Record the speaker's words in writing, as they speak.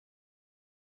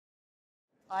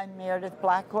I'm Meredith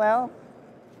Blackwell,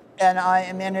 and I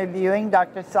am interviewing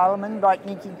Dr. Salomon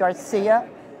Bartnicki-Garcia,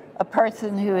 a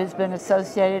person who has been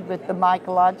associated with the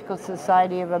Mycological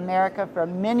Society of America for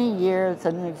many years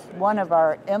and is one of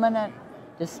our eminent,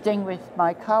 distinguished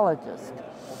mycologists.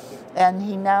 And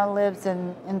he now lives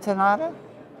in Ensenada,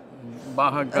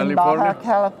 Baja California. in Baja,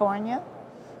 California.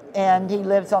 And he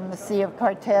lives on the Sea of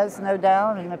Cortez, no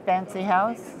doubt, in a fancy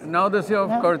house. No, the Sea of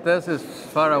Cortez is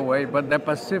far away, but the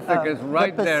Pacific is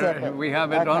right there. We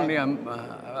have it only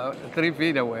 3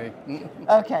 feet away.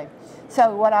 Okay,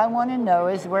 so what I want to know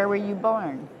is, where were you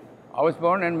born? I was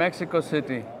born in Mexico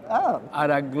City. Oh.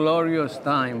 At a glorious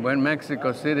time when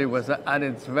Mexico City was at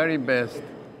its very best.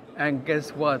 And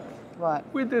guess what? What?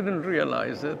 We didn't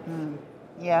realize it.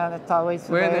 Yeah, that's always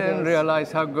the way We it didn't is.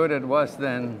 realize how good it was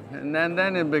then. And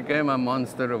then it became a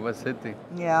monster of a city.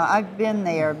 Yeah, I've been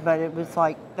there, but it was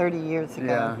like 30 years ago.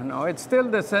 Yeah, no, it's still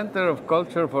the center of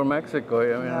culture for Mexico.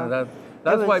 I mean,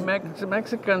 that's why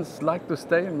Mexicans like to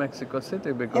stay in Mexico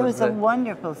City, because it was a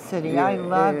wonderful city. I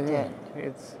loved it.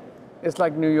 It's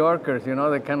like New Yorkers, you know,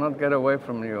 they cannot get away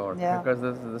from New York because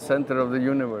it's the center of the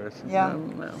universe. Yeah.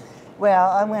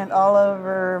 Well, I went all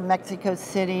over Mexico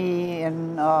City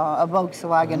in a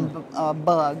Volkswagen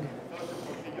Bug,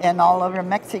 and all over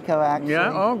Mexico, actually.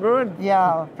 Yeah, oh, good.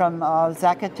 Yeah, from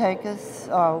Zacatecas,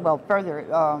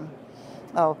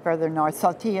 further north,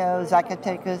 Saltillo,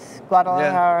 Zacatecas,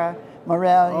 Guadalajara,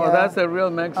 Morelia. Oh, that's the real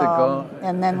Mexico.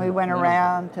 And then we went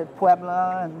around to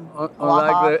Puebla and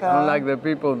Oaxaca. Unlike the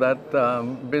people that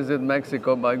visit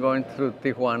Mexico by going through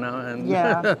Tijuana, and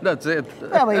that's it.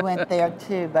 Well, we went there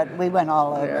too, but we went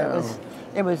all over. Yeah.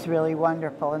 It was really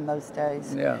wonderful in those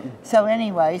days. Yeah. So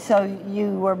anyway, so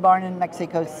you were born in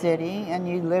Mexico City, and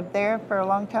you lived there for a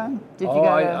long time? Did you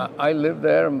go to... I lived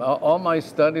there. All my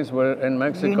studies were in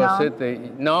Mexico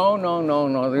City. No.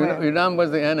 UNAM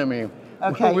was the enemy.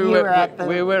 Okay, we were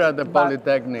at the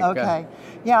Polytechnic. Okay.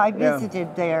 Yeah, I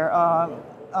visited there.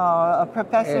 A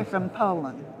professor from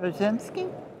Poland, Rosinski?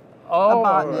 Oh, a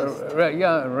botanist.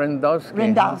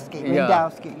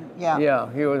 Rendowski. Yeah.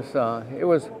 Yeah, he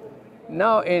was.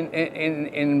 Now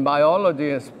in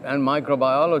biology and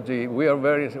microbiology, we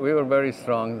were very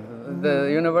strong.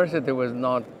 The university was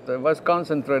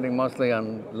concentrating mostly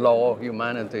on law,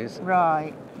 humanities.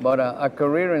 Right. But a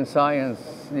career in science,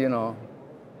 you know,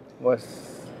 was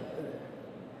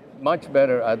much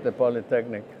better at the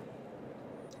Polytechnic.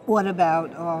 What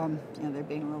about, they're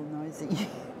being a little noisy.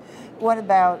 What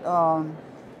about,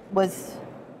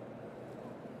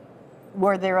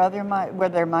 were there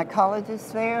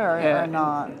mycologists there or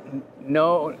not?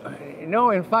 No,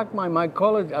 in fact my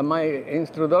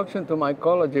introduction to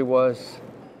mycology was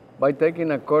by taking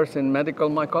a course in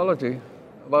medical mycology. It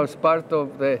was part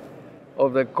of the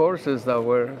courses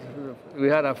we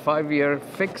had a 5-year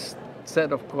fixed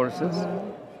set of courses.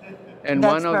 And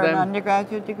that's one of for them, an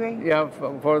undergraduate degree? Yeah,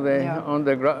 for the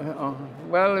undergraduate.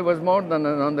 Well, it was more than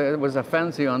it was a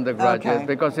fancy undergraduate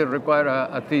because it required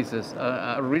a thesis,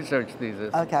 a research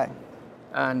thesis. Okay.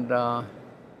 And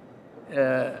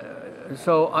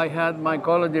so I had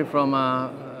mycology from a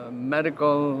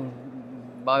medical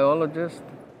biologist,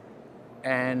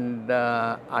 and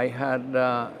I had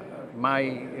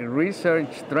my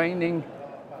research training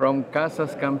from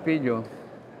Casas Campillo.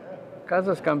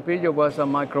 Casas Campillo was a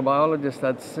microbiologist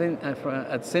at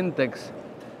Syntex.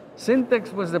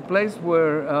 Syntex was the place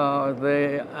where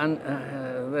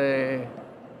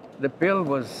the pill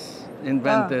was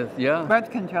invented.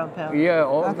 Birth control pill. Yeah,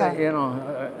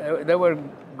 they were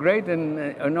great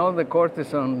in all the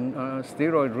cortisone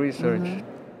steroid research,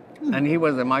 and he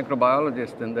was a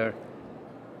microbiologist in there.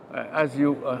 As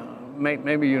you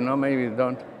maybe you know, maybe you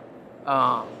don't.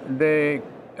 The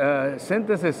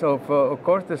synthesis of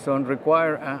cortisone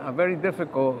require a very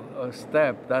difficult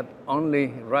step that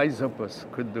only Rhizopus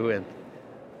could do it.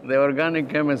 The organic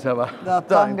chemists have the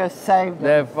fungus saved it.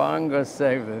 The fungus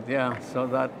saved it, yeah. So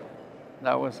that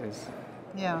was his.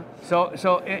 Yeah. So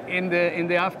in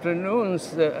the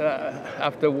afternoons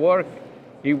after work,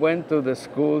 he went to the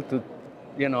school to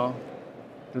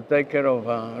take care of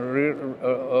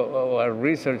a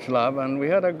research lab, and we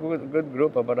had a good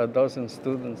group, about a dozen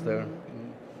students there.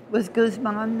 Was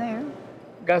Guzman there?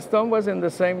 Gaston was in the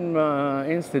same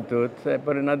institute,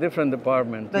 but in a different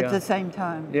department. But at the same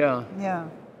time? Yeah. Yeah.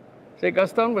 See,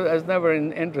 Gaston was never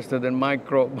interested in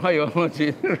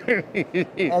microbiology.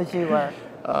 As you were.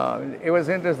 He was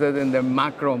interested in the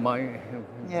macro mycetes.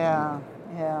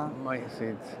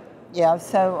 seeds. Yeah,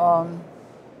 so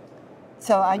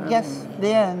I guess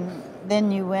then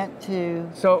then you went to...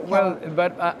 So, well,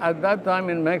 but at that time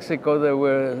in Mexico, there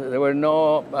were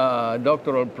no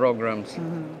doctoral programs.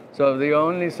 So the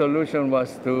only solution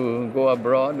was to go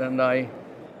abroad, and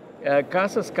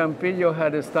Casas Campillo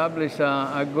had established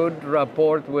a good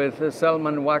rapport with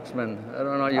Salomon Waxman. I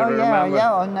don't know, you remember?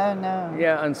 Yeah, oh, no.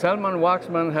 Yeah, and Salomon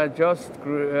Waxman had just,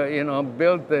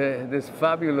 built this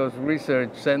fabulous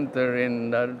research center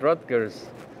in Rutgers.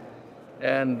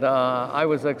 And I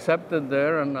was accepted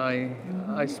there, and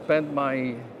I spent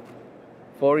my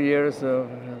 4 years of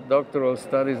doctoral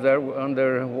studies there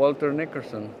under Walter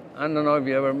Nickerson. I don't know if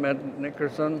you ever met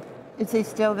Nickerson. Is he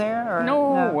still there? Or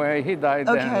no way, he died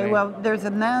then. Okay, well, there's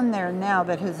a man there now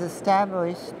that has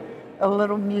established a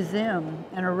little museum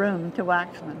in a room to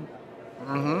Waxman.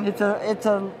 It's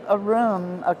a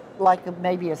room,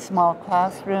 maybe a small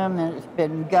classroom, and it's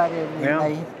been gutted, and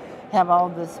they have all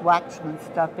this Waxman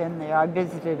stuff in there. I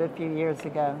visited a few years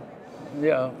ago.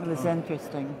 Yeah. It was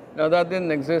interesting. No, that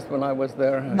didn't exist when I was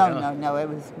there. No, it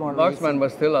was more Waxman recent.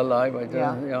 was still alive, I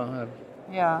guess.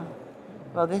 Yeah.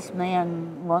 Well, this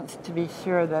man wants to be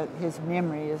sure that his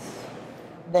memory is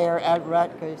there at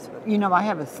Rutgers. You know, I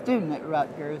have a student at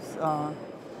Rutgers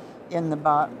in the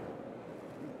botany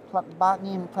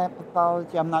and plant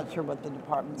pathology. I'm not sure what the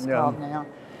department's called now.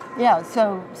 Yeah,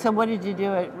 so what did you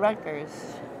do at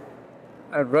Rutgers?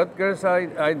 At Rutgers,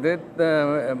 I did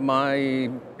my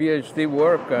PhD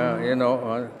work,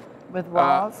 with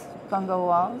walls, fungal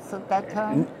walls at that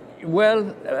time?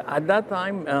 Well, at that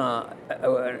time,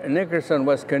 Nickerson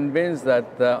was convinced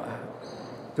that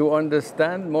to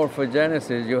understand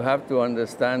morphogenesis, you have to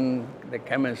understand the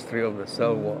chemistry of the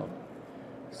cell wall.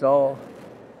 So,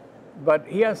 but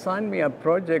he assigned me a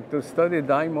project to study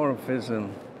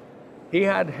dimorphism. He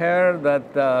had heard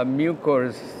that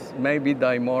mucors may be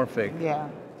dimorphic. Yeah.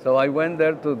 So I went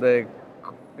there to the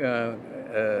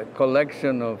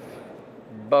collection of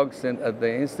bugs at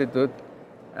the institute,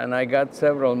 and I got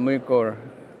several mucor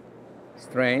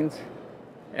strains,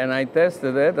 and I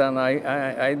tested it, and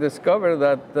I discovered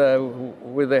that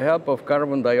with the help of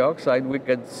carbon dioxide, we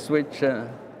could switch the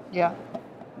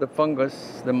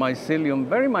fungus, the mycelium,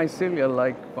 very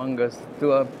mycelia-like fungus,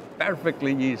 to a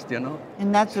perfectly yeast,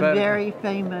 And that's a very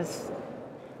famous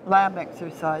lab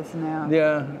exercise now.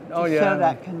 Yeah. To show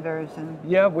that conversion.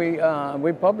 Yeah, we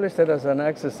published it as an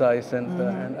exercise at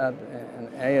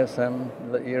ASM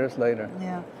years later.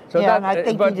 Yeah. So and I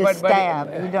think you just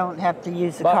stab. You don't have to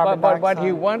use the carbon dioxide. But what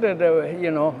he wanted,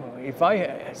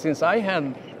 since I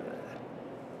had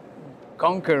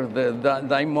conquered the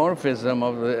dimorphism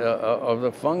of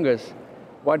the fungus,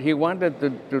 what he wanted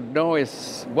to know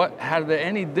is, are there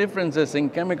any differences in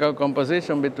chemical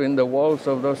composition between the walls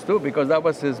of those two? Because that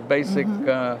was his basic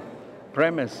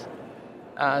premise.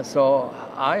 So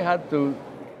I had to,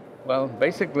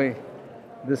 basically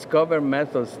discover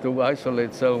methods to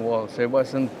isolate cell walls. It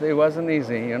wasn't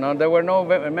easy. There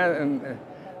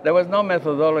was no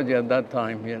methodology at that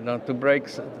time. To break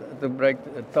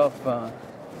tough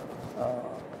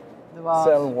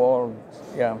cell walls.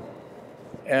 Yeah.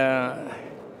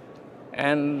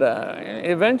 And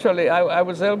eventually, I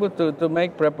was able to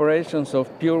make preparations of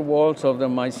pure walls of the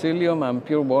mycelium and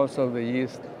pure walls of the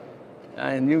yeast.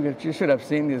 And you should have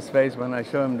seen his face when I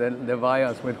showed him the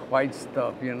vials with white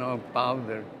stuff,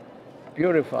 powder,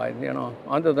 purified,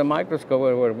 Under the microscope,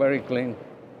 they were very clean.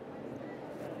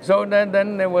 So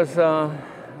then there was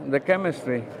the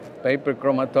chemistry, paper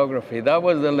chromatography. That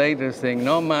was the latest thing.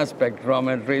 No mass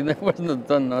spectrometry. There was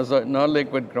no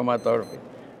liquid chromatography.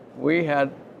 We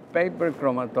had paper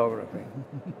chromatography.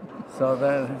 So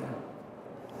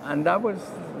that was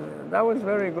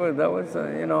very good. That was,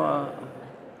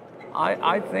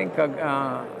 I think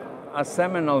a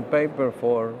seminal paper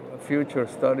for future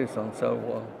studies on cell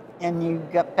wall. And you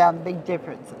found big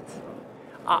differences.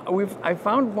 I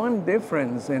found one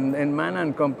difference in manner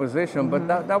and composition, but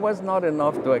that was not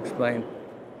enough to explain.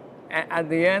 At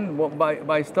the end,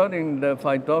 by studying the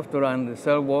Phytophthora and the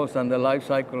cell walls and the life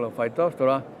cycle of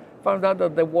Phytophthora, found out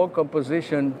that the wall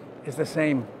composition is the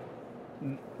same,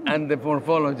 and the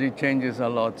morphology changes a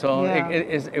lot. So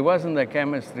it wasn't the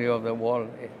chemistry of the wall.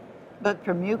 But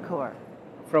from mucor?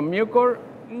 From mucor,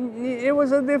 it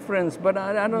was a difference, but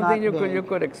I don't think you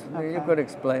could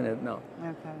explain it. No.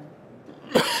 Okay.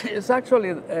 It's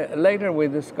actually later we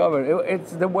discovered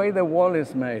it's the way the wall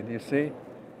is made. You see.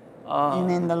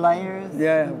 And in the layers.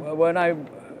 Yeah. When I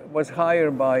was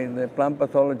hired by the plant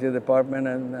pathology department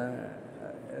and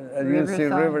at UC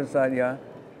Riverside,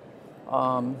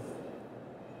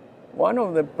 one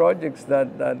of the projects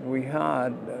that we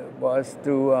had was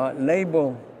to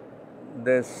label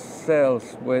the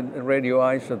cells with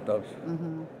radioisotopes.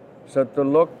 So to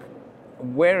look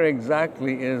where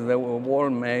exactly is the wall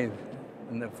made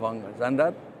in the fungus. And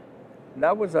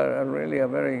that was really a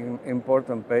very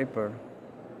important paper,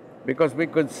 because we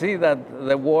could see that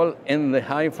the wall in the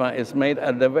hypha is made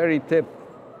at the very tip.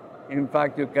 In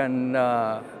fact, you can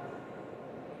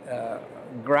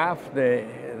graph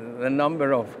the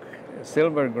number of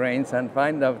silver grains and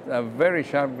find a very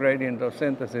sharp gradient of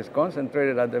synthesis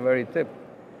concentrated at the very tip.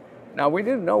 Now, we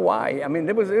didn't know why. I mean,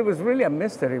 it was really a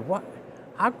mystery.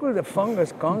 How could the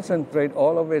fungus concentrate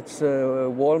all of its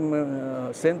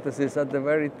wall synthesis at the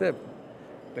very tip?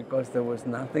 Because there was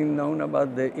nothing known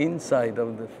about the inside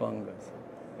of the fungus.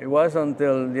 It was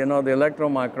until, you know, the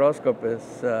electron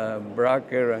microscopists,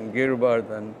 Bracker and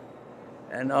Girbard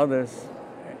and others,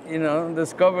 you know,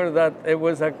 discovered that it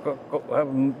was a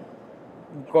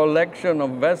collection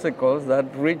of vesicles that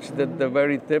reached the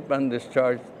very tip and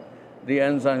discharged the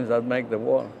enzymes that make the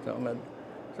wall.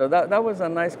 So that was a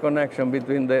nice connection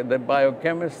between the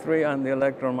biochemistry and the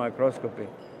electron microscopy,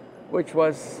 which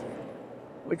was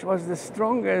the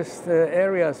strongest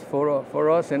areas for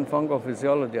us in fungal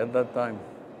physiology at that time.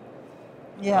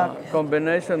 Yeah.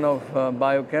 Combination of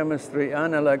biochemistry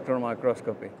and electron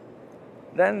microscopy.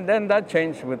 Then that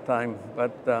changed with time,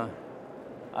 but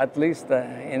at least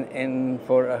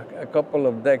for a couple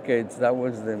of decades, that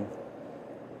was the...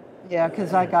 Yeah,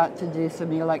 because I got to do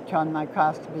some electron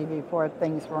microscopy before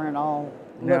things weren't all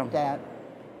looked at.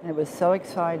 And it was so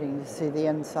exciting to see the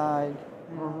inside.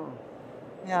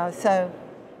 Yeah, so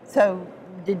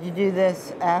did you do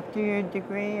this after your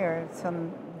degree, or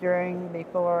during,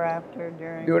 before, after,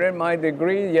 during? During my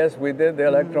degree, yes, we did the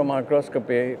electron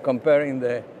microscopy comparing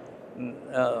the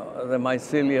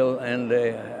mycelial and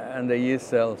the yeast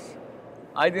cells.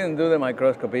 I didn't do the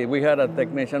microscopy. We had a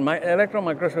technician. My electron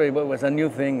microscopy was a new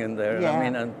thing in there. Yeah. I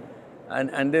mean,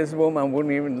 and this woman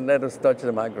wouldn't even let us touch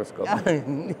the microscope.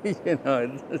 You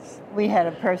know, we had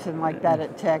a person like that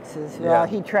at Texas. Well,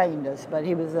 he trained us, but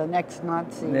he was an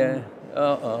ex-Nazi. Yeah.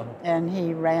 And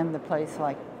he ran the place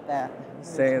like that. It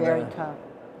was very tough.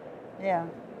 Yeah.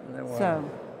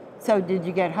 So did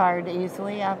you get hired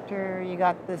easily after you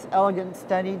got this elegant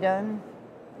study done?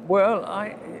 Well,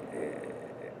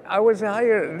 I was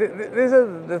hired. These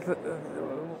are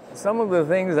some of the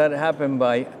things that happen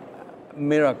by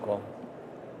miracle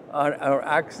or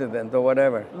accident or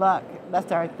whatever. Luck.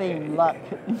 That's our theme, luck.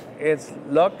 It's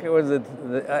luck. It was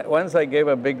once I gave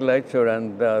a big lecture,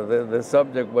 and the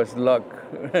subject was luck.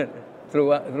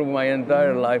 through my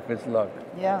entire life is luck.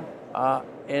 Yeah.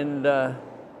 And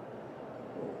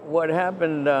what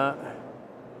happened?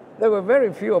 There were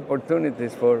very few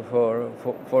opportunities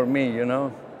for me, you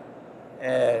know.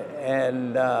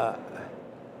 And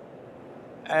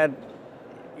at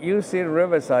UC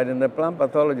Riverside in the plant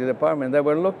pathology department, they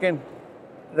were looking.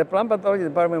 The plant pathology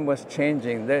department was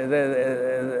changing.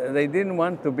 They didn't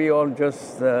want to be all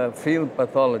just field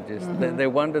pathologists. They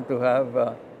wanted to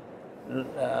have,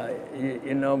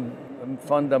 you know,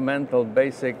 fundamental,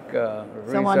 basic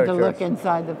someone to look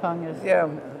inside the fungus. Yeah.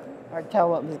 Or tell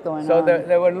what was going on. So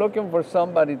they were looking for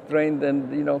somebody trained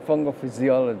in, you know, fungal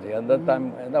physiology. At that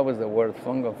time, that was the word,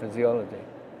 fungal physiology.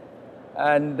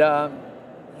 And the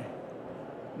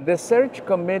search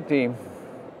committee,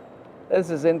 this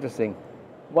is interesting.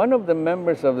 One of the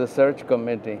members of the search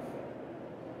committee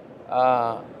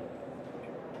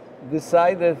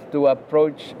decided to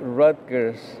approach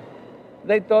Rutgers.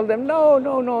 They told them, no,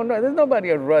 there's nobody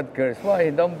at Rutgers.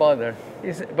 Why? Don't bother.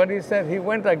 But he said he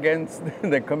went against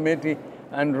the committee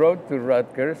and wrote to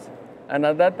Rutgers. And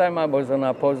at that time, I was on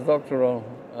a postdoctoral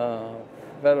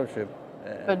fellowship.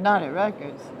 But not at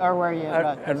Rutgers, or were you at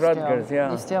Rutgers? At Rutgers, still?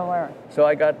 yeah. You still were. So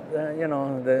I got, you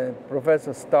know, the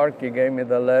Professor Starkey gave me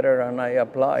the letter, and I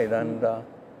applied. And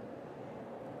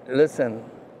listen,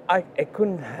 I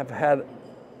couldn't have had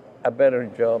a better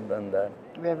job than that.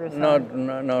 Riverside?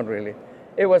 Not really.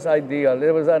 It was ideal.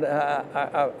 It was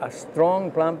a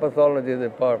strong plant pathology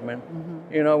department,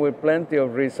 you know, with plenty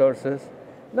of resources.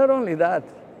 Not only that,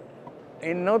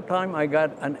 in no time I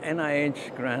got an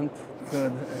NIH grant.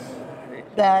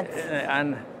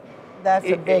 That's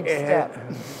a big step.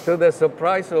 To the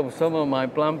surprise of some of my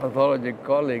plant pathology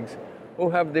colleagues who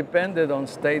have depended on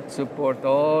state support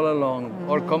all along,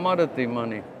 or commodity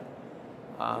money.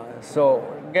 So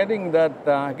getting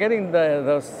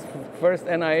those first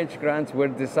NIH grants were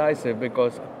decisive,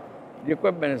 because the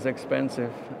equipment is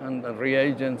expensive and the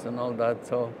reagents and all that.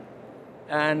 So,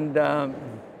 and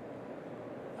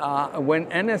when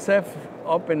NSF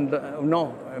opened,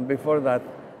 before that,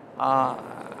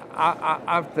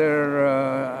 after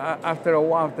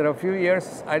a few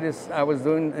years, I was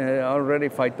doing already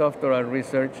phytophthora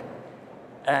research,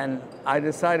 And I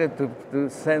decided to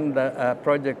send a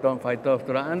project on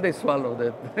Phytophthora, and they swallowed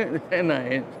it.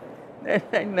 NIH.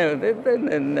 They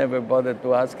never bothered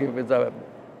to ask if it's a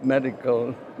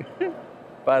medical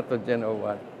pathogen or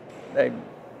what.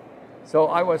 So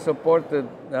I was supported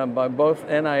by both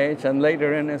NIH and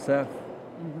later NSF.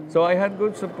 So I had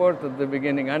good support at the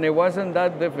beginning, and it wasn't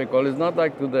that difficult. It's not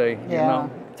like today, Yeah, you know.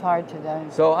 it's hard today.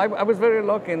 So I was very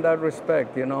lucky in that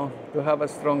respect, you know, to have a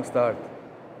strong start.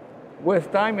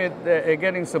 With time,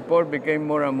 getting support became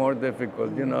more and more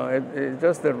difficult. You know, it's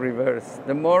just the reverse.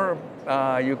 The more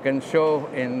you can show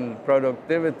in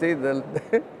productivity,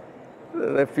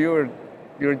 the fewer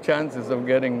your chances of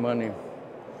getting money.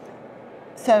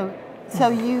 So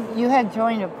you had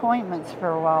joint appointments for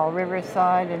a while,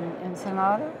 Riverside and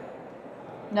Ensenada?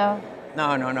 No?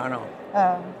 No.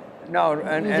 No,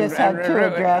 you just had two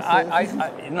addresses.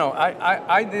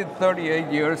 I did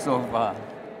 38 years of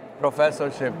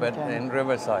professorship in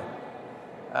Riverside.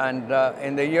 And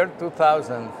in the year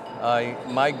 2000, I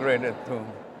migrated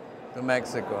to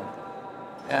Mexico.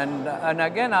 And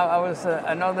again, I was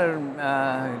another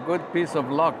good piece of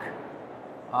luck.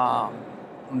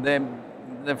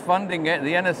 The funding,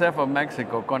 the NSF of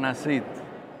Mexico, CONACYT,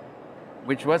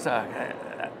 which was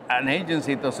an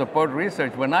agency to support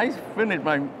research. When I finished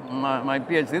my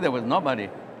PhD, there was nobody.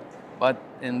 But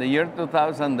in the year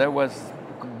 2000, there was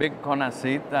big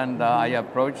CONACYT, and I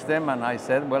approached them and I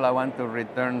said, well, I want to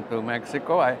return to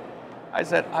Mexico. I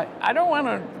said, I don't want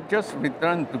to just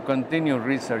return to continue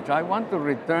research. I want to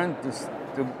return to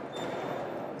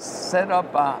set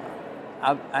up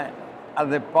a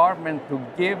department to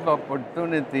give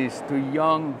opportunities to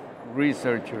young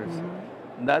researchers.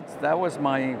 That was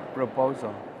my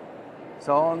proposal.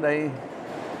 So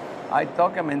I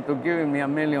talked them into giving me $1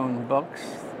 million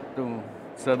to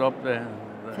set up the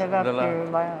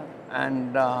lab.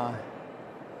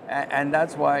 And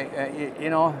that's why,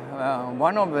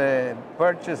 one of the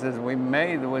purchases we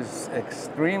made was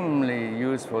extremely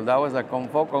useful. That was a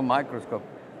confocal microscope.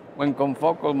 When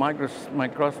confocal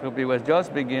microscopy was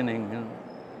just beginning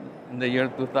in the year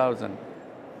 2000.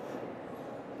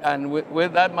 And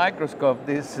with that microscope,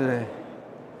 these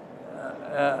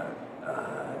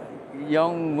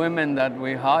young women that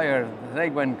we hired, they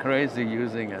went crazy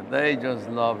using it. They just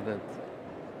loved it.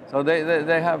 So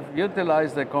they have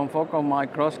utilized the confocal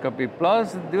microscopy,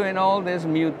 plus doing all this,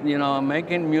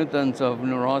 making mutants of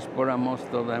Neurospora,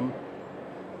 most of them,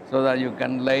 so that you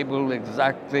can label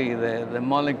exactly the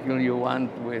molecule you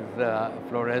want with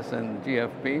fluorescent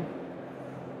GFP.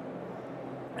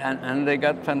 And they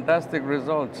got fantastic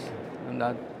results in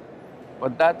that.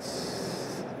 But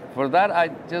for that, I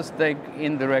just take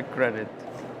indirect credit.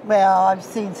 Well, I've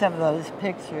seen some of those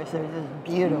pictures. They're just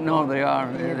beautiful. No, they are.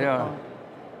 Beautiful. They are.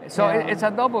 So it's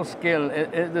a double skill.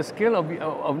 The skill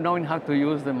of knowing how to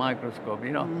use the microscope,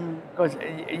 because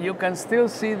you can still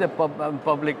see the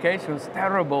publications,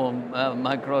 terrible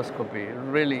microscopy,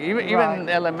 really, even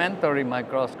elementary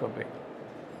microscopy,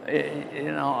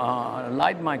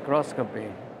 light microscopy,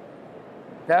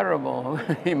 terrible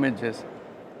images.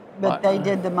 But they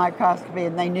did the microscopy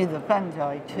and they knew the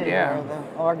fungi too, or the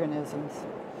organisms.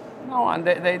 No, and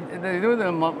they do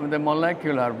the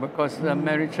molecular, because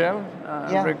Marichel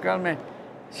Riquelme,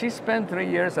 she spent 3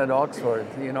 years at Oxford,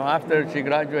 after she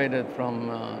graduated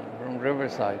from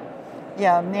Riverside.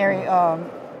 Yeah,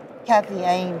 Kathy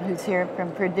Aim, who's here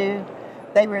from Purdue,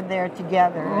 they were there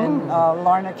together in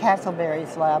Lorna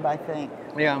Castleberry's lab, I think.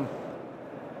 Yeah.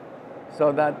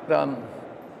 So that...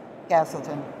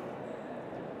 Castleton.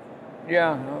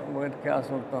 Yeah, with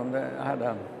Castleton, they had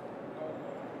a...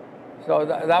 So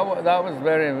that was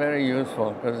very, very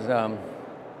useful, because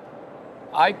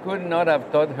I could not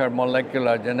have taught her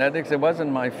molecular genetics. It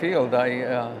wasn't my field.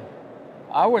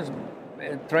 I was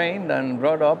trained and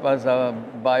brought up as a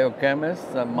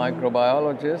biochemist, a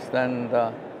microbiologist, and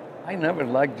I never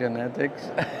liked genetics.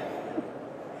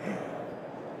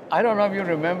 I don't know if you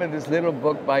remember this little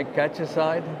book by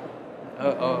Catchicide,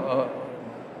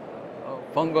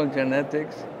 Fungal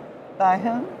Genetics. By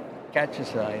whom?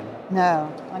 Catchicide. No,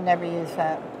 I never used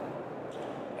that.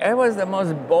 It was the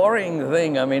most boring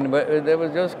thing. I mean, they were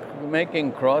just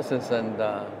making crosses, and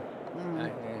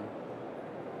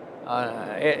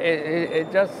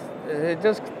it just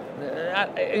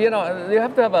you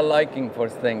have to have a liking for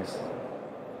things.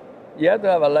 You have to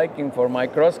have a liking for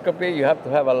microscopy. You have to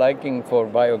have a liking for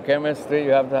biochemistry.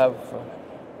 You have to have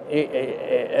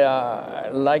a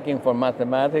liking for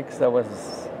mathematics. That was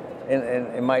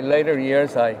in my later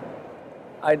years.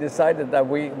 I decided that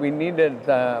we needed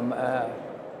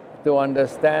to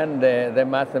understand the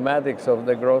mathematics of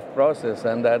the growth process,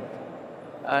 and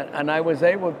I was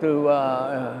able to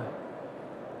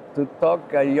to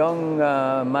talk a young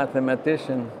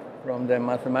mathematician from the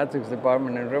mathematics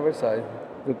department in Riverside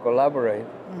to collaborate.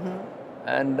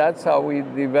 And that's how we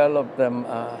developed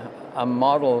a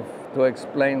model to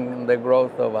explain the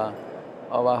growth of a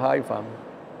hyphae.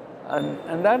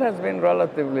 And that has been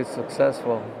relatively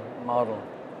successful model.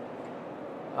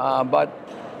 But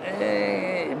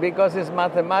because it's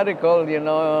mathematical, you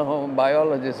know,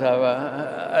 biologists have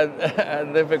a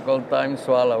difficult time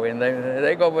swallowing.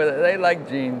 They like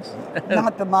genes.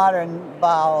 Not the modern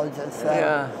biologists.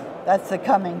 Yeah. That's the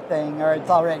coming thing, or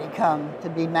it's already come to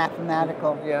be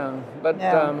mathematical. Yeah, but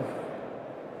Yeah.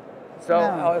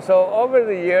 So over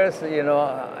the years, you know,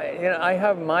 I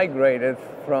have migrated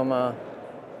from.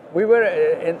 We were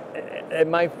in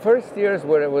my first years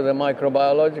were with the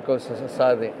Microbiological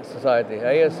Society,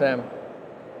 ASM.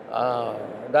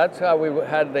 That's how we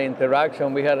had the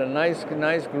interaction. We had a nice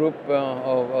group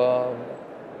of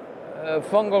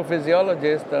fungal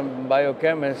physiologists and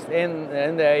biochemists in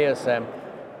the ASM.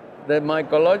 The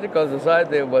Mycological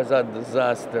Society was a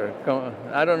disaster.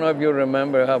 I don't know if you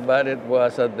remember how bad it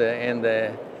was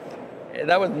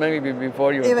that was maybe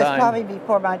before your time. It was probably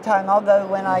before my time, although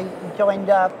when I joined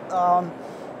up,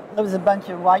 there was a bunch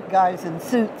of white guys in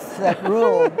suits that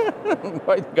ruled.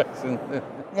 White guys in suits.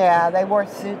 Yeah, they wore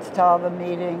suits to all the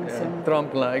meetings. Yeah, and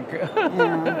Trump-like.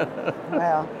 Yeah,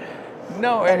 well.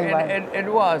 No, Anyway.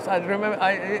 it was. I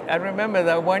remember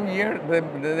that one year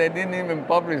they didn't even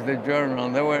publish the journal.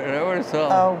 They were so.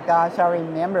 Oh gosh, I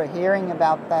remember hearing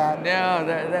about that. Yeah,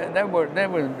 they were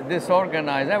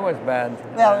disorganized. That was bad.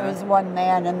 Well, it was one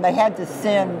man, and they had to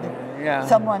send Yeah.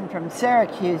 someone from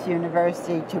Syracuse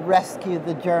University to rescue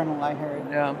the journal, I heard.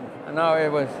 Yeah, no,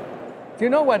 it was. Do you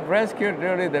know what rescued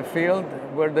really the field?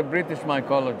 Were the British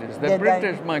mycologists. The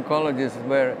British mycologists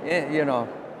were, you know,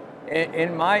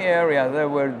 in my area, they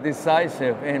were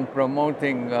decisive in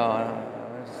promoting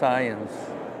science,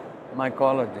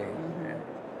 mycology,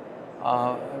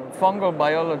 fungal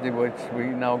biology, which we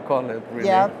now call it, really.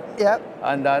 Yep.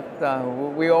 And that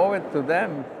we owe it to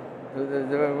them.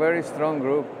 They're a very strong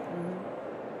group.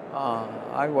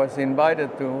 I was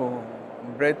invited to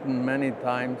Britain many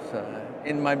times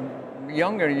in my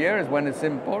younger years when it's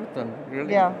important,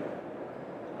 really. Yeah.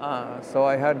 So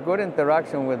I had good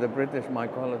interaction with the British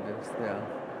mycologists, yeah.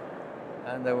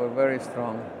 And they were very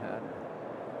strong.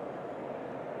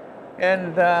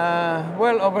 And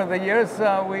well, over the years,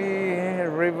 we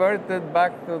reverted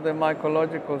back to the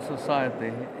Mycological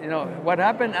Society. You know, what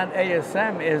happened at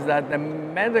ASM is that the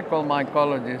medical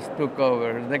mycologists took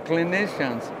over, the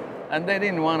clinicians, and they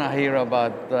didn't want to hear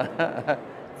about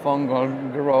fungal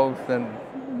growth and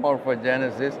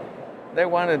morphogenesis. They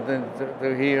wanted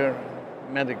to hear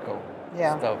medical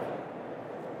stuff.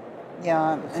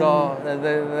 Yeah. So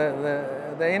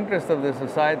the interest of the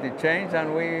society changed,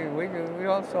 and we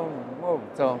also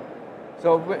moved.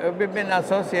 So we've been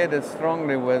associated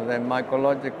strongly with the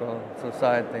Mycological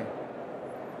Society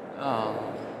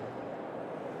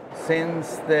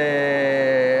since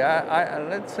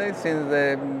let's say since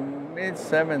the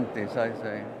mid-70s, I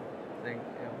think.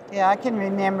 Yeah, I can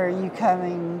remember you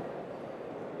coming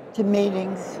to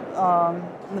meetings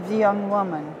with a young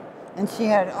woman, and she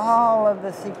had all of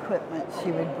this equipment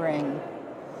she would bring,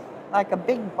 like a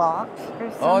big box or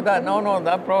something. Oh,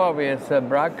 that probably is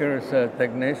Bracker's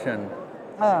technician.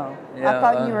 Oh, Yeah, I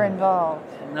thought you were involved.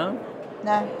 No?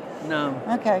 No?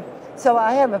 Okay. So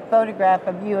I have a photograph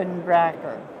of you and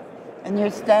Bracker, and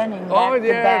you're standing back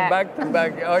to back. Back to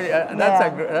back. Oh, yeah.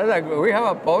 That's we have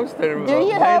a poster. Do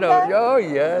you have that? Oh,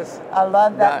 yes. I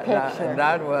love that picture.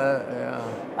 That was, yeah.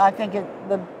 I think it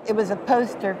was a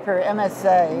poster for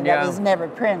MSA that was never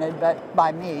printed, but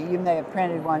by me. You may have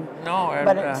printed one. No.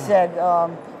 But it said,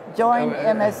 join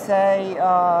MSA,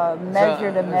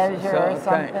 measure to measure or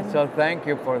something. So thank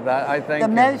you for that. I thank you.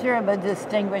 The measure of a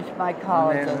distinguished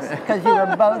mycologist, because you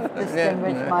were both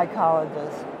distinguished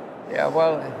mycologists. Yeah,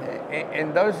 well,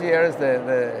 in those years,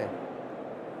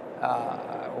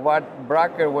 what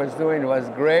Bracker was doing was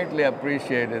greatly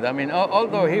appreciated. I mean,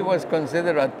 although he was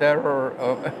considered a terror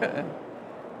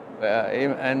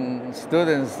and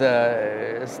students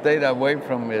stayed away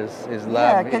from his lab.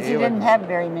 Yeah, because he didn't have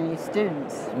very many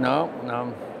students. No.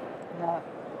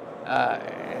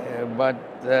 But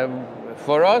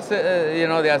for us, you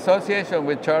know, the association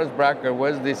with Charles Bracker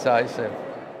was decisive.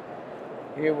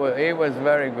 He was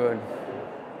very good.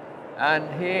 And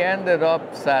he ended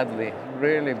up, sadly,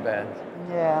 really bad.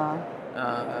 Yeah.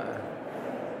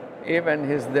 Even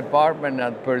his department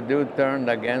at Purdue turned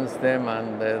against him,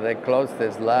 and they closed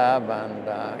his lab,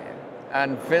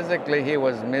 and physically he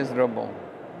was miserable.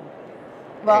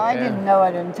 Well, I didn't know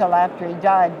it until after he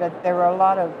died, but there were a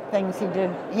lot of things he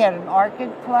did. He had an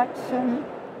orchid collection.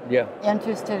 Yeah.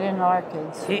 Interested in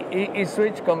orchids. He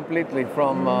switched completely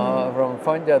from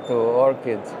fungi to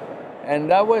orchids. And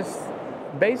that was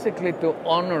basically to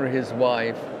honor his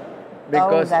wife.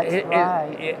 Because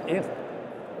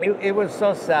it was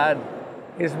so sad.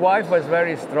 His wife was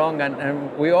very strong,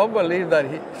 and we all believed that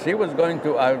she was going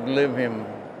to outlive him,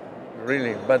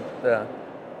 really. But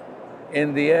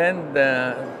in the end,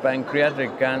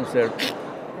 pancreatic cancer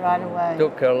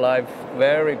took her life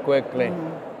very quickly.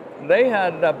 They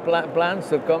had plans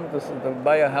to come to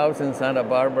buy a house in Santa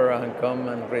Barbara and come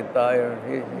and retire.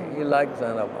 He liked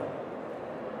Santa Barbara.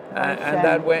 And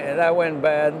that went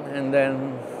bad, and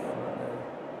then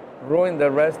ruined the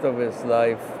rest of his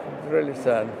life. It's really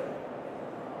sad.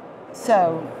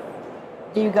 So,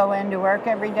 do you go into work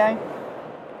every day?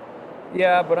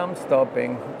 Yeah, but I'm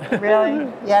stopping.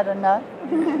 Really? You had enough?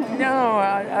 No,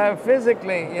 I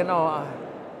physically, you know,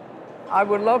 I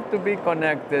would love to be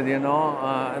connected, you know.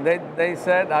 They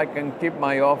said I can keep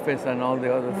my office and all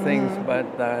the other things, but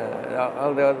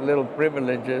all the other little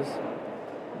privileges.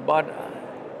 But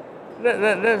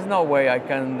there's no way I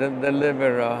can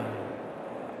deliver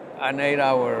an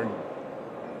 8-hour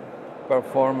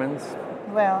performance.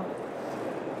 Well,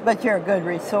 but you're a good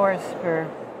resource for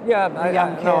young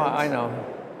kids. No, I know.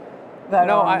 But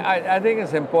no, I think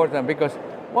it's important because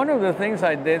one of the things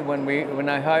I did when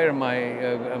I hired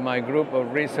my group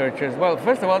of researchers, well,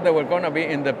 first of all, they were going to be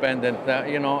independent.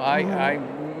 You know, I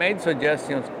made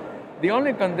suggestions. The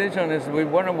only condition is we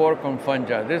want to work on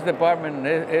fungi. This department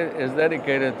is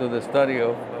dedicated to the study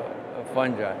of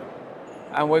fungi.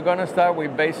 And we're going to start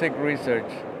with basic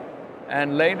research.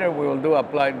 And later we will do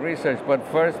applied research, but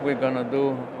first we're going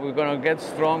to get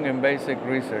strong in basic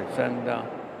research.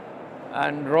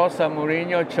 And Rosa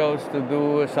Murillo chose to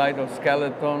do a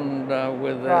cytoskeleton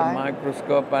with a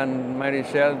microscope, and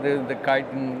Marichelle did the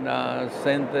chitin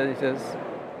synthesis.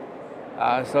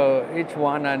 So each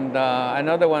one, and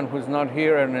another one who's not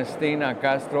here, Ernestina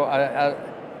Castro.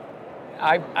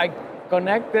 I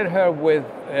connected her with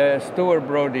Stuart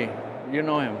Brody. You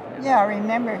know him? Yeah, I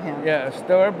remember him. Yeah,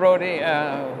 Stuart Brody,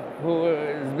 who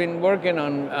has been working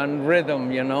on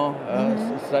rhythm, you know,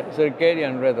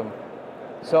 circadian rhythm.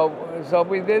 So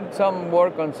we did some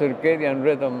work on circadian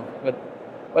rhythm,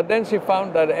 but then she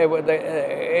found that it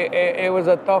was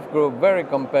a tough group, very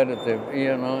competitive,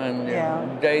 you know, and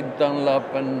Jade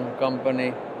Dunlop and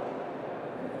company.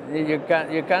 You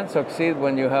can't succeed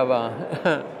when you have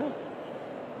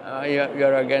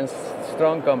you're against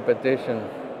strong competition.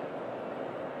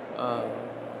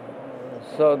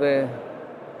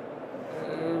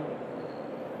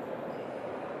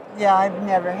 Yeah, I've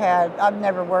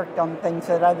never worked on things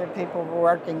that other people were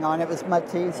working on. It was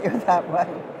much easier that way.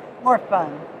 More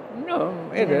fun. No,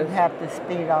 it is. You didn't have to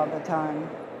speed all the time.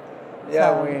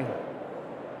 Yeah,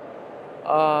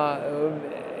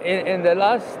 in the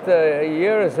last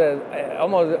years,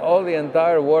 almost all the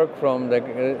entire work from the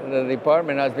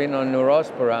department has been on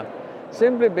Neurospora,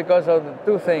 simply because of the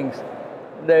two things.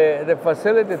 The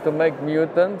facility to make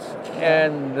mutants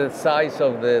and the size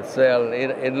of the cell,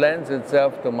 it lends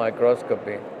itself to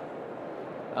microscopy.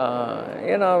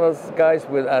 You know, those guys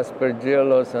with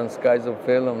aspergillus and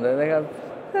schizophilum, they have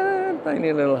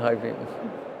tiny little hyphae.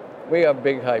 We have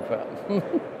big hyphae.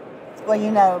 Well,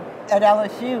 you know, at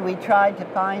LSU, we tried to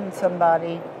find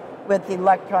somebody with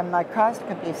electron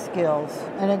microscopy skills,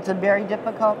 and it's a very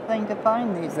difficult thing to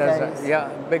find these days. Yeah,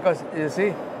 because you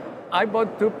see, I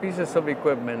bought two pieces of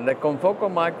equipment, the confocal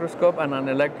microscope and an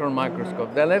electron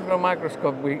microscope. The electron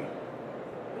microscope,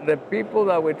 the people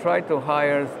that we tried to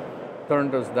hire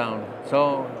turned us down.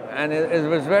 So, and it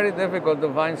was very difficult to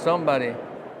find somebody.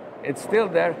 It's still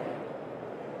there.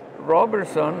 Robbie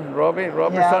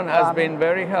Robertson has been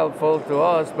very helpful to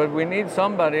us, but we need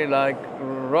somebody like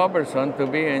Robertson to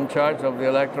be in charge of the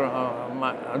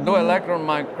electron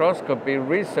microscopy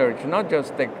research, not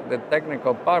just the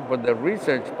technical part, but the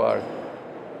research part.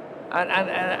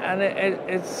 And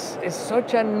it's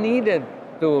such a needed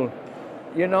tool.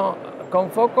 You know,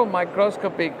 confocal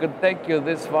microscopy could take you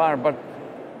this far, but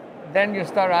then you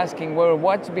start asking, well,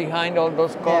 what's behind all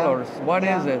those colors? What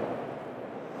is it?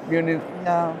 You need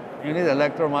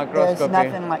electron microscopy. There's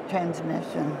nothing like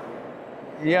transmission.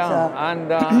 Yeah, so.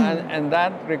 and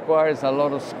that requires a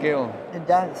lot of skill. It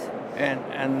does.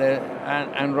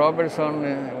 And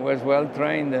Robertson was well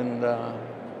trained and.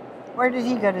 Where did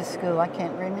he go to school? I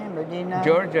can't remember. Do you know?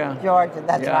 Georgia. Georgia,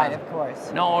 that's right, of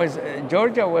course. No,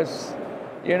 Georgia was,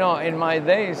 you know, in my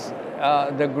days,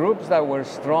 the groups that were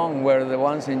strong were the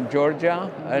ones in Georgia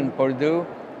and Purdue.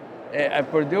 At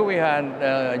Purdue, we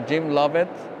had Jim Lovett.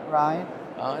 Right.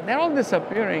 They're all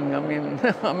disappearing. I mean,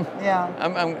 Yeah.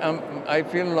 I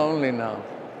feel lonely now.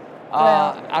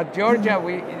 Well, At Georgia,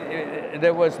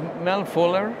 there was Mel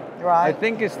Fuller. Right. I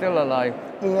think he's still alive.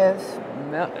 He is.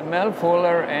 Mel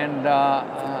Fuller, and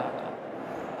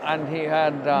he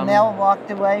had. Mel walked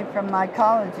away from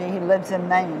mycology. He lives in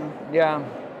Maine. Yeah.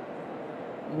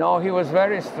 No, he was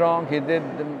very strong. He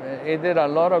did a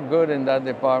lot of good in that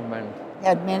department. He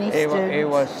had many students. It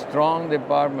was strong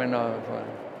department of.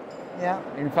 Yeah.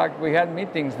 In fact, we had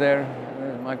meetings there,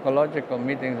 mycological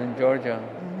meetings in Georgia,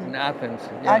 in Athens.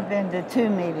 Yeah. I've been to 2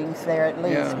 meetings there at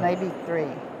least, maybe 3.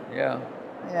 Yeah.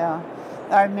 Yeah.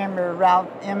 I remember Ralph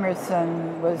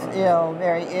Emerson was ill,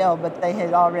 very ill, but they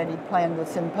had already planned a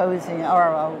symposium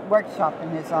or a workshop in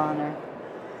his honor.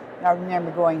 I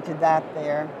remember going to that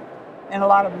there. And a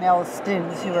lot of Mel's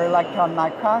students who were electron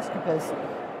microscopists,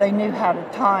 they knew how to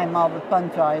time all the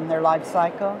fungi in their life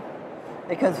cycle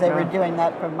because they were doing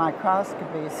that from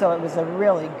microscopy. So it was a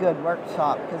really good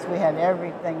workshop because we had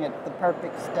everything at the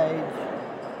perfect stage.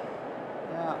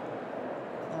 Yeah.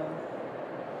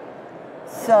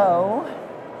 So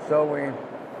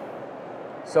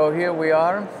here we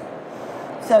are.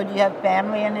 So do you have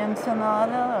family in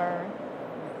Ensenada, or?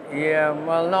 Yeah,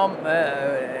 well, no,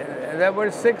 there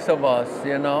were 6 of us,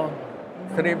 you know,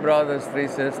 3 brothers, 3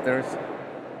 sisters,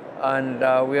 and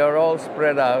we are all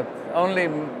spread out. Only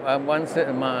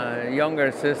my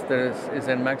younger sister is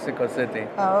in Mexico City.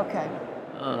 Oh, okay.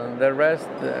 The rest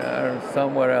are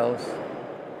somewhere else,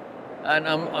 and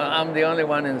I'm the only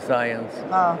one in science.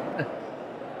 Oh.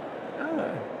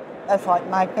 That's like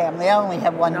my family. I only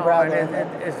have one brother.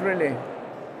 It's really.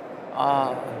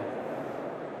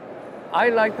 I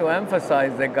like to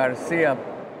emphasize the Garcia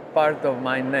part of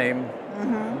my name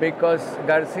because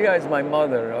Garcia is my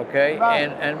mother, okay?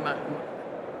 Right. And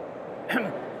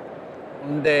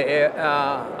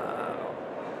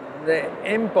the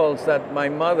impulse that my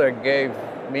mother gave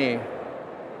me,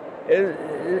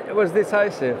 it was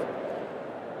decisive.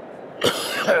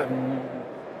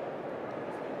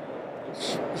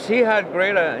 She had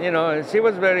great, you know, she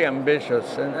was very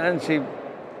ambitious, and she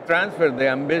transferred the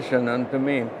ambition onto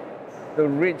me to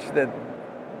reach the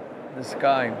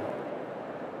sky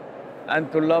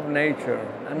and to love nature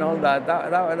and all that.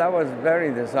 That was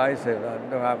very decisive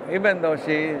to have, even though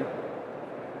she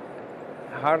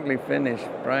hardly finished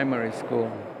primary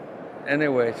school.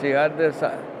 Anyway, she had this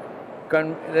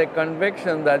the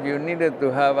conviction that you needed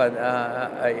to have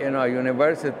a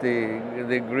university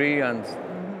degree and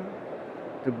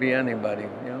to be anybody,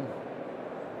 you know.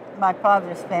 My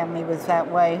father's family was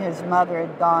that way. His mother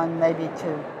had gone maybe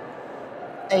to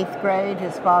 8th grade,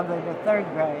 his father to 3rd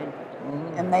grade.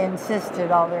 And they insisted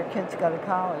all their kids go to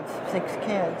college, 6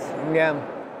 kids. Yeah.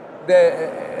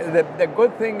 The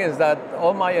good thing is that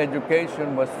all my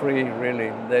education was free,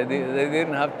 really. They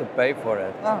didn't have to pay for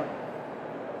it. Oh.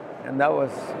 And that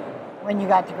was... When you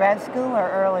got to grad school or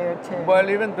earlier too? Well,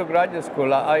 even to graduate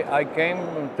school. I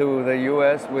came to the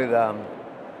U.S. with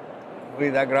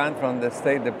a grant from the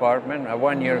State Department, a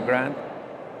 1-year grant.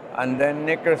 And then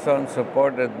Nickerson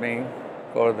supported me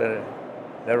for the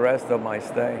rest of my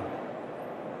stay.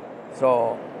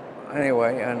 So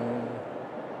anyway, and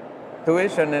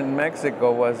tuition in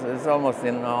Mexico is almost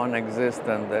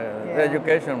non-existent. The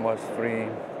education was free.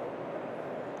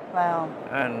 Wow.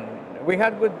 And we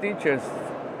had good teachers.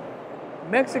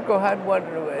 Mexico had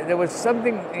there was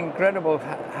something incredible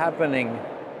happening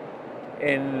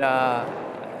in the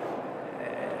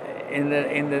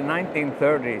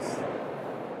 1930s.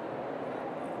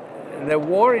 The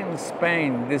war in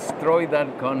Spain destroyed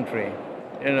that country,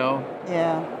 you know.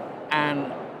 Yeah.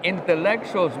 And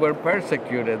intellectuals were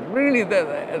persecuted. Really,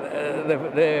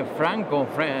 the Franco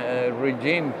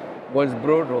regime was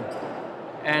brutal,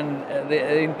 and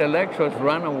the intellectuals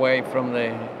ran away from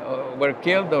were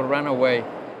killed or ran away.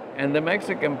 And the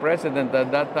Mexican president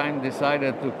at that time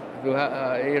decided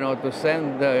to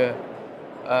send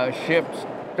ships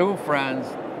to France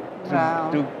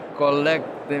to collect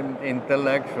the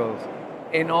intellectuals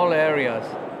in all areas.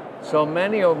 So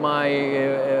many of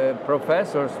my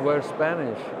professors were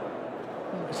Spanish.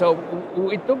 So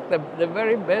we took the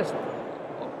very best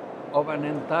of an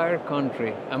entire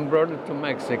country and brought it to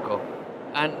Mexico.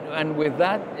 And with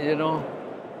that, you know,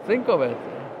 think of it.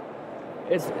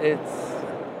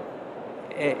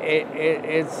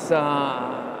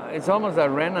 It's almost a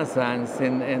renaissance,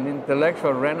 an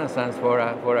intellectual renaissance for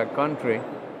a country.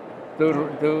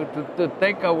 To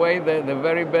take away the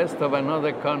very best of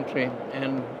another country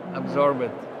and absorb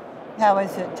it. How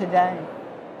is it today?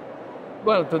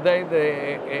 Well, today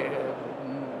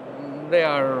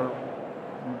they're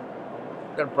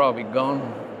probably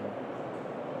gone.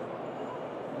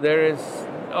 there is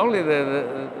only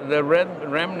the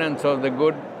remnants of the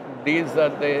good deeds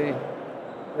that they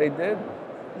did.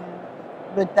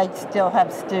 But they still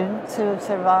have students who have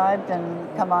survived and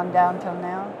come on down till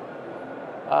now?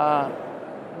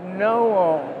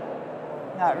 No.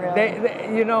 Not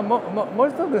really. You know,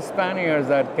 most of the Spaniards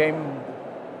that came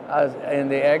as in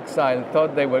the exile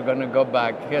thought they were going to go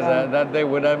back because that they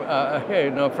would have,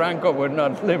 you know, Franco would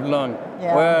not live long.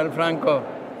 Yeah. Well, Franco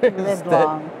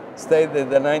stayed in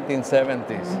the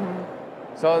 1970s.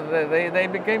 So they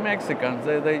became Mexicans.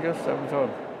 They just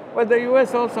absorbed. But the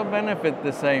U.S. also benefit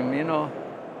the same, you know.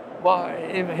 Well,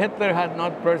 if Hitler had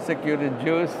not persecuted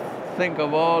Jews, think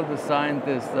of all the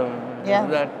scientists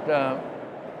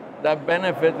that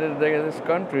benefited this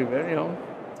country, you know.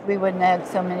 We wouldn't have had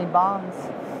so many bombs.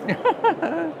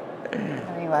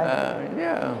 Anyway.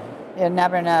 Yeah. You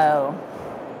never know.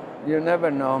 You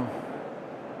never know.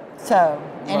 So,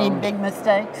 any big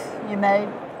mistakes you made?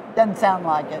 Doesn't sound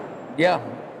like it. Yeah.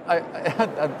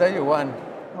 I'll tell you one.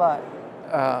 What?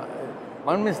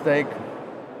 One mistake.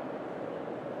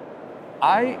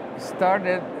 I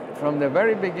started from the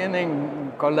very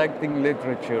beginning collecting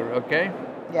literature, okay?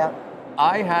 Yeah.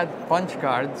 I had punch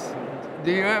cards.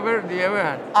 Do you ever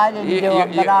have? I didn't do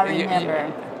them, but I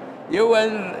remember.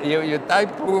 You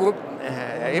type,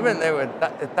 even they would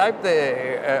type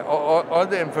all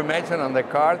the information on the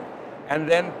card and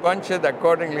then punch it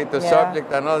accordingly to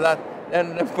subject and all that.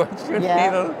 Then punch your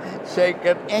needle, shake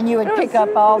it. And you would pick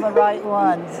up all the right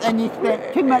ones. And you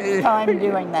spent too much time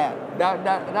doing that.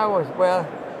 That was, well,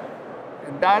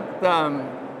 that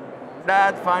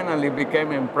finally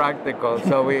became impractical,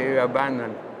 so we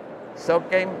abandoned. So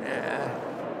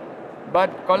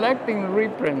but collecting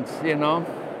reprints, you know,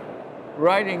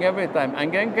 writing every time.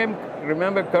 And then came,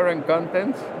 remember current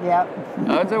contents? Yep.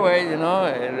 That's the way, you know,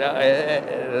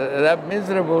 that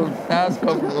miserable task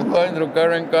of going through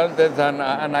current contents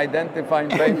and identifying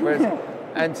papers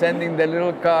and sending the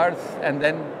little cards, and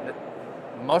then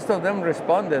most of them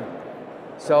responded.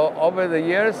 So over the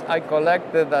years, I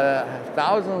collected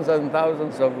thousands and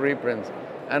thousands of reprints.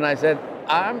 And I said,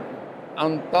 I'm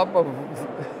on top of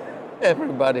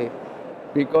everybody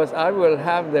because I will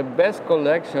have the best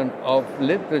collection of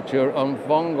literature on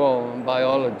fungal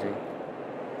biology.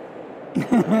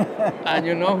 And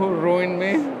you know who ruined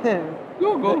me? Who?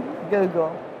 Google.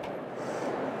 Google.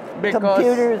 Because,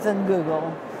 computers and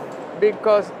Google.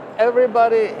 Because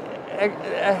everybody,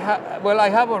 well, I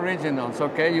have originals,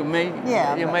 okay? You may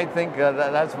think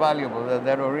that's valuable, that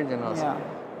they're originals. Yeah.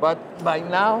 But by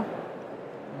now,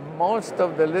 most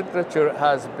of the literature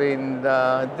has been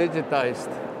digitized.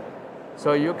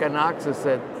 So you can access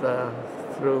it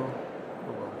through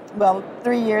Google. Well,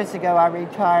 3 years ago, I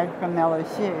retired from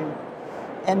LSU.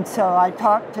 And so I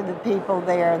talked to the people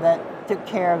there that took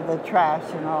care of the trash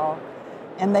and all.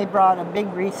 And they brought a big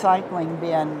recycling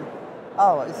bin.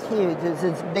 Oh, it was huge. It was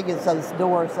as big as those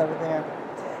doors over there.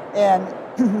 And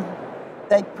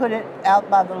they put it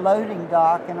out by the loading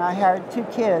dock, and I hired 2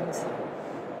 kids,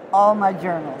 all my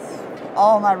journals,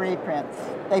 all my reprints.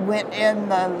 They went in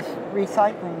those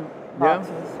recycling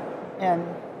boxes. And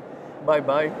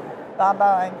bye-bye.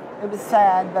 Bye-bye. It was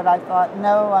sad, but I thought,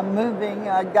 no, I'm moving.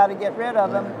 I've got to get rid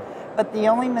of them. But the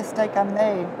only mistake I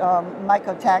made,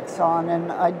 mycotaxon,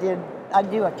 and I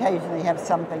do occasionally have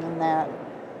something in that,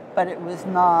 but it was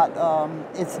not,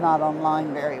 it's not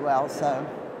online very well, so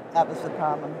that was the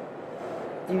problem.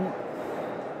 You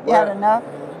had enough?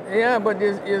 Yeah, but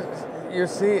you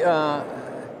see,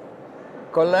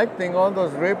 collecting all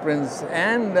those reprints,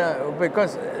 and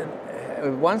because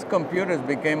once computers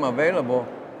became available,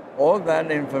 all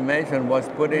that information was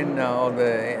put in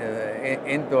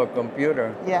into a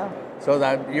computer. Yeah. So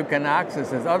that you can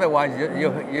access it. Otherwise,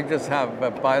 you just have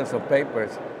piles of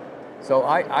papers. So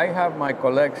I have my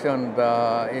collection,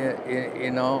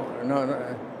 you know,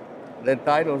 the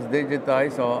titles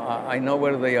digitized, so I know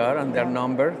where they are and they're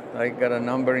numbered. I got a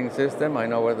numbering system. I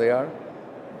know where they are.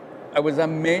 It was a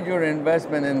major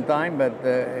investment in time, but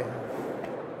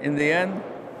in the end,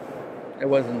 it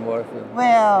wasn't worth it.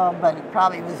 Well, but it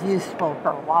probably was useful for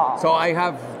a while. So I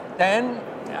have 10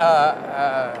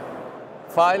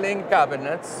 filing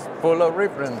cabinets full of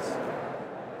reprints.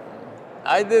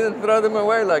 I didn't throw them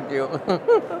away like you.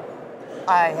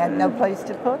 I had no place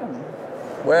to put them.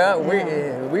 Well,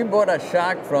 we bought a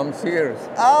shack from Sears.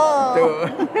 Oh,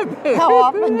 how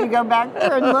often do you go back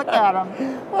there and look at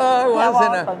them?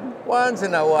 Well, once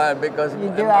in a while, because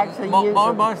you do actually use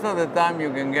them. Most of the time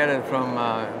you can get it from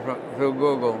through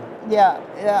Google. Yeah.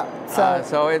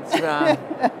 So it's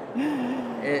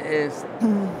it's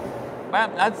well,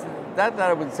 that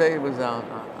I would say was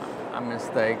a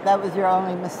mistake. That was your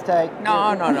only mistake?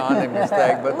 No, not only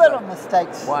mistake, but little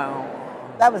mistakes. Wow.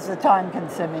 That was a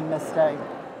time-consuming mistake.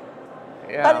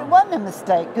 Yeah. But it wasn't a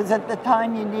mistake, because at the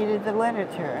time you needed the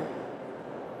literature.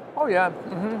 Oh, yeah.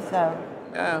 So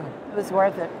yeah, it was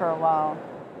worth it for a while.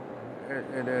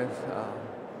 it is.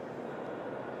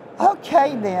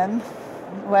 Okay, then.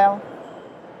 Well,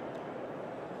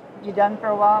 you done for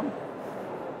a while?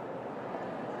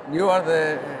 You are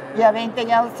the... You have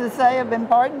anything else to say of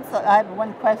importance? I have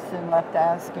one question left to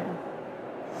ask you.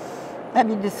 Have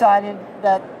you decided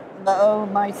that the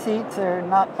oomycetes are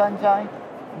not fungi?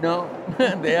 No,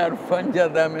 they are fungi,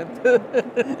 damn it.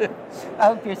 I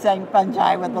hope you're saying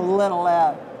fungi with a little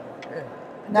F.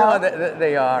 No,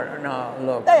 they are. No,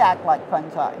 look. They act like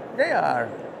fungi. They are.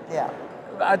 Yeah.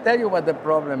 I'll tell you what the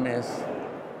problem is.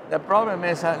 The problem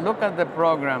is, look at the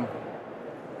program.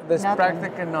 There's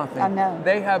practically nothing. I know.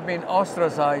 They have been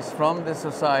ostracized from the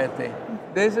society.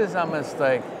 This is a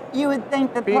mistake. You would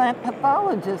think the plant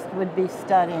pathologist would be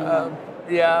studying them.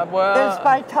 Yeah, well... There's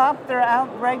Phytophthora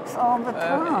outbreaks all the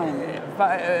time.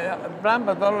 Plant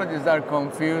pathologists are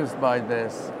confused by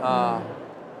this.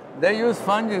 They use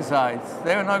fungicides.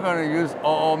 They're not going to use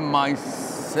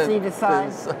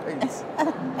oomyceticides.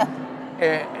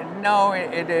 No,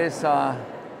 it is...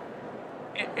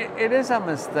 It is a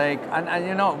mistake, and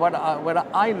you know what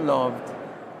I loved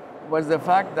was the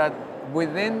fact that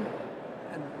within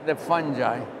the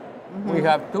fungi we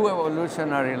have two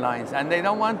evolutionary lines, and they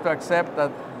don't want to accept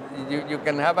that you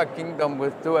can have a kingdom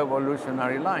with two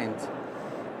evolutionary lines.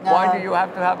 No. Why do you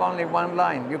have to have only one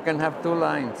line? You can have two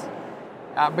lines,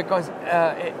 because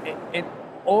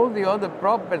all the other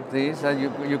properties that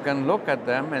you can look at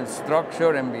them, and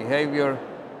structure and behavior,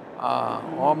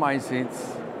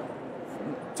 oomycetes.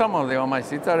 Some of the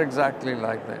oomycetes are exactly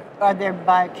like that. Are there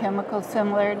biochemical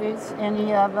similarities,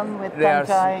 any of them, with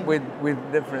fungi? Are with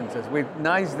differences, with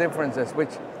nice differences,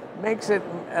 which makes it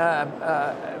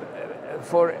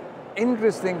for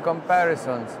interesting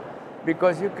comparisons,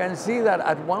 because you can see that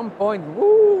at one point,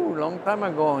 long time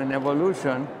ago in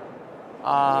evolution,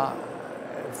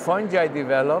 fungi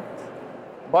developed,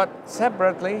 but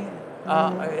separately,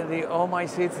 the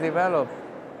oomycetes developed.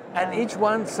 And each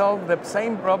one solved the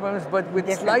same problems, but with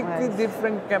slightly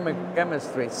different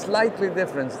chemistry, slightly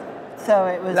different. So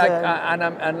it was like an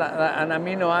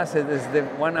amino acid is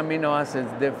one amino acid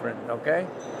is different. Okay,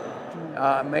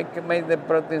 make the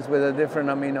proteins with a different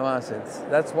amino acids.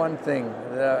 That's one thing.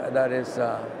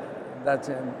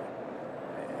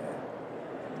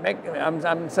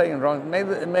 I'm saying wrong. Make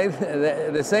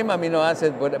the same amino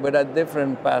acid, but a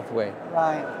different pathway.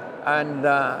 Right. And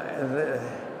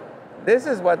this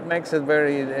is what makes it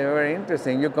very, very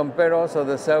interesting. You compare also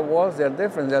the cell walls; they're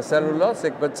different. They're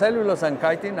cellulosic, but cellulose and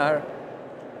chitin are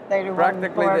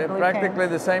practically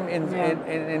the same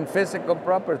in physical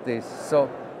properties. So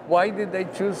why did they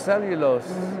choose cellulose?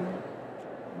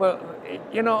 Well,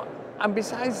 you know, and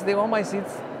besides, the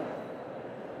oomycetes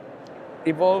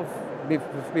evolved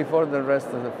before the rest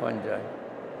of the fungi.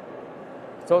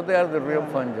 So they are the real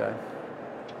fungi.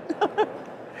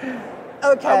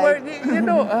 Okay. You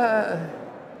know,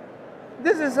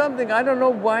 this is something, I don't know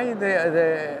why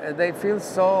they feel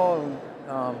so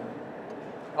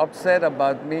upset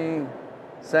about me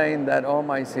saying that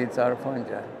oomycetes are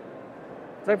fungi.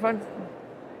 So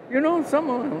you know, some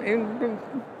of them...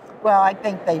 Well, I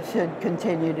think they should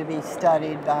continue to be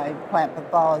studied by plant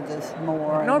pathologists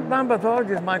more. Not plant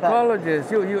pathologists, mycologists.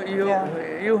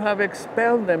 You have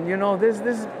expelled them. You know, this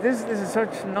is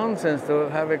such nonsense to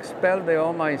have expelled the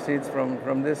oomycetes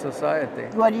from this society.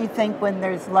 What do you think when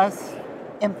there's less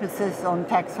emphasis on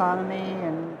taxonomy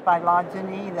and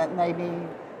phylogeny, that maybe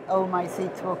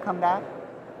oomycetes will come back?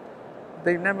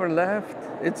 They never left.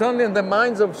 It's only in the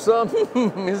minds of some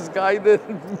misguided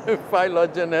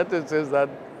phylogeneticists that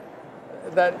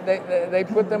they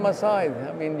put them aside.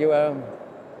 I mean, you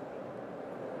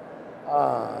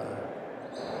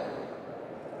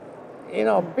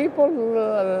know, people,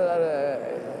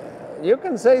 you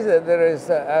can say that there is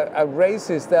a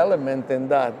racist element in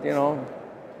that, you know.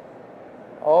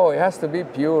 Oh, it has to be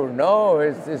pure. No,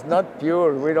 it's not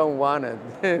pure. We don't want it.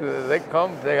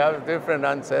 They have different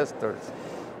ancestors.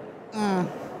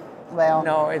 Well.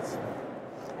 No, it's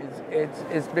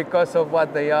because of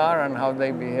what they are and how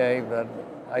they behave that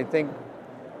I think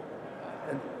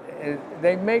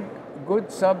they make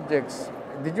good subjects.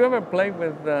 Did you ever play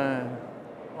with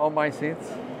oomycetes?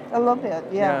 A little bit,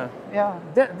 yeah.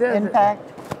 They're in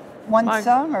fact, one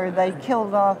summer they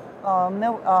killed off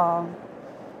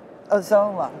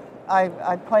Azolla.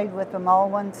 I played with them all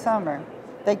one summer.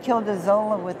 They killed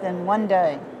Azolla within one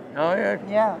day. Oh, yeah?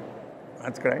 Yeah.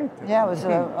 That's great. Yeah, it was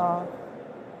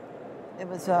It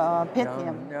was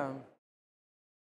Pythium. Yeah.